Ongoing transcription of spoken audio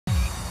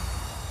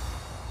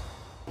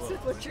This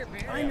is what you're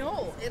wearing. I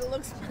know. It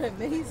looks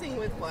amazing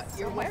with what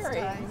you're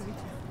wearing.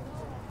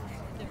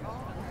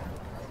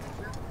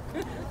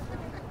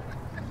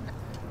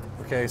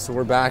 Okay, so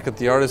we're back at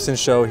the Artisan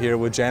Show here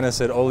with Janice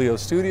at Olio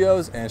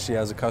Studios, and she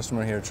has a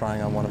customer here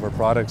trying on one of her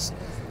products.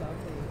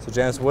 So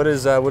Janice, what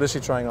is she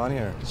trying on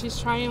here? She's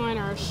trying on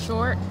our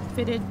short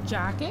fitted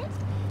jacket.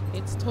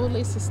 It's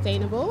totally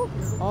sustainable,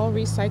 all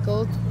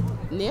recycled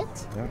knit,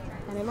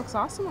 and it looks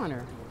awesome on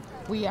her.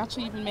 We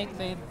actually even make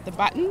the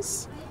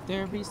buttons.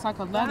 They're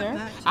recycled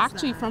leather,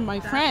 actually from my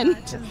friend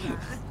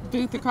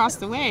booth across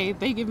the way.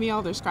 They give me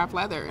all their scrap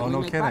leather. Oh,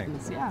 no kidding.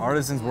 Buttons. Yeah.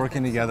 Artisans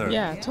working together.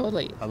 Yeah,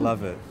 totally. I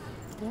love it.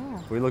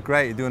 Yeah. We look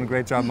great. You're doing a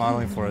great job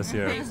modeling for us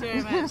here. Thanks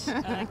very much.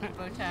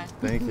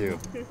 Thank you.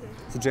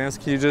 So Janice,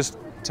 can you just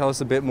tell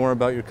us a bit more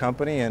about your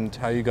company and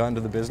how you got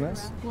into the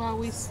business?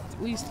 Well,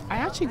 I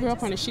actually grew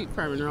up on a sheep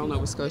farm in rural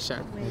Nova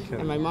Scotia. Okay.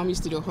 And my mom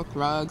used to do hook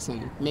rugs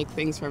and make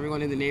things for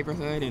everyone in the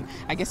neighborhood, and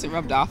I guess it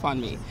rubbed off on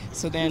me.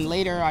 So then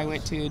later I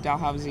went to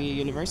Dalhousie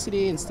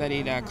University and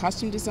studied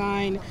costume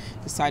design,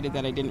 decided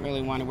that I didn't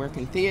really want to work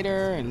in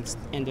theater, and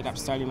ended up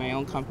starting my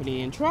own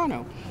company in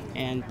Toronto.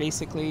 And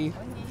basically,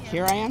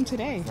 here I am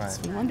today. Right. It's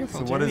been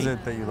wonderful. So what is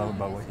it that you love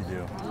about what you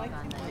do?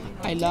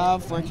 I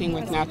love working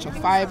with natural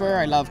fiber.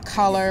 I love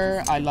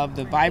color. I love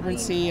the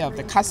vibrancy of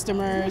the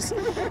customers.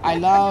 I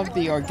love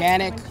the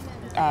organic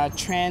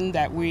trend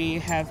that we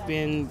have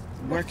been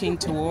working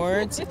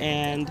towards,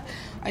 and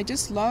I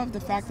just love the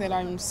fact that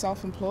I'm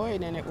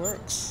self-employed and it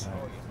works.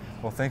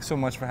 Well, thanks so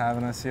much for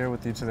having us here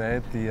with you today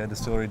at the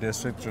Distillery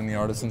District during the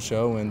Artisan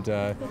Show,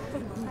 and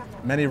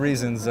many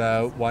reasons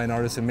why an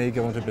artisan may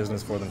go into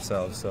business for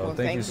themselves. So Well,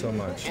 thank you so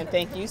much. And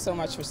thank you so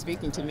much for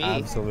speaking to me.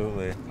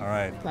 Absolutely. All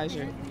right.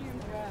 Pleasure.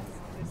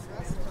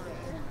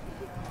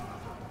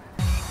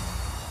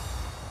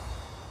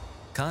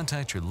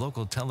 Contact your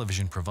local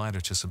television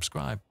provider to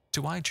subscribe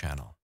to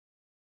ichannel.